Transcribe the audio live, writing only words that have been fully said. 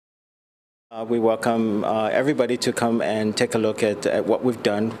We welcome everybody to come and take a look at what we've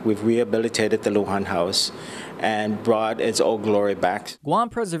done. We've rehabilitated the Lujan House and brought its old glory back. Guam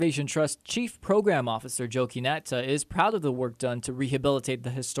Preservation Trust Chief Program Officer Joe Quinata is proud of the work done to rehabilitate the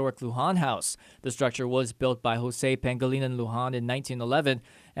historic Lujan House. The structure was built by Jose Pangilinan Lujan in 1911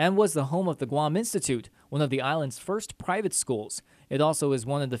 and was the home of the Guam Institute, one of the island's first private schools. It also is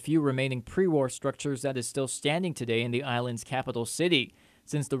one of the few remaining pre-war structures that is still standing today in the island's capital city.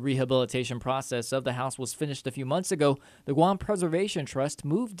 Since the rehabilitation process of the house was finished a few months ago, the Guam Preservation Trust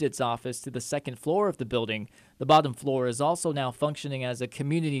moved its office to the second floor of the building. The bottom floor is also now functioning as a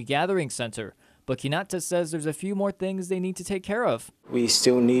community gathering center. But Quinata says there's a few more things they need to take care of. We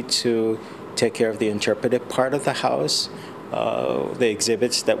still need to take care of the interpretive part of the house, the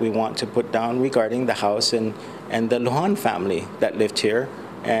exhibits that we want to put down regarding the house and the Lujan family that lived here,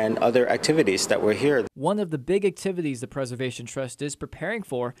 and other activities that were here. One of the big activities the Preservation Trust is preparing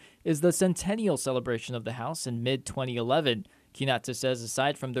for is the centennial celebration of the house in mid-2011. Quinata says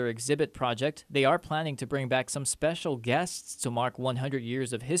aside from their exhibit project, they are planning to bring back some special guests to mark 100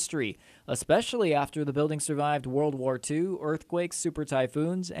 years of history, especially after the building survived World War II, earthquakes, super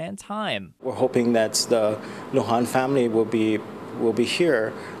typhoons, and time. We're hoping that the Lujan family will be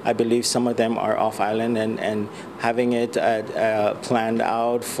here. I believe some of them are off island, and having it planned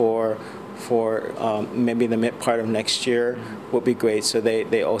out for maybe the mid part of next year would be great, so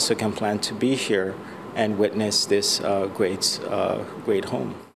they also can plan to be here and witness this great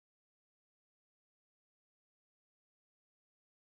home.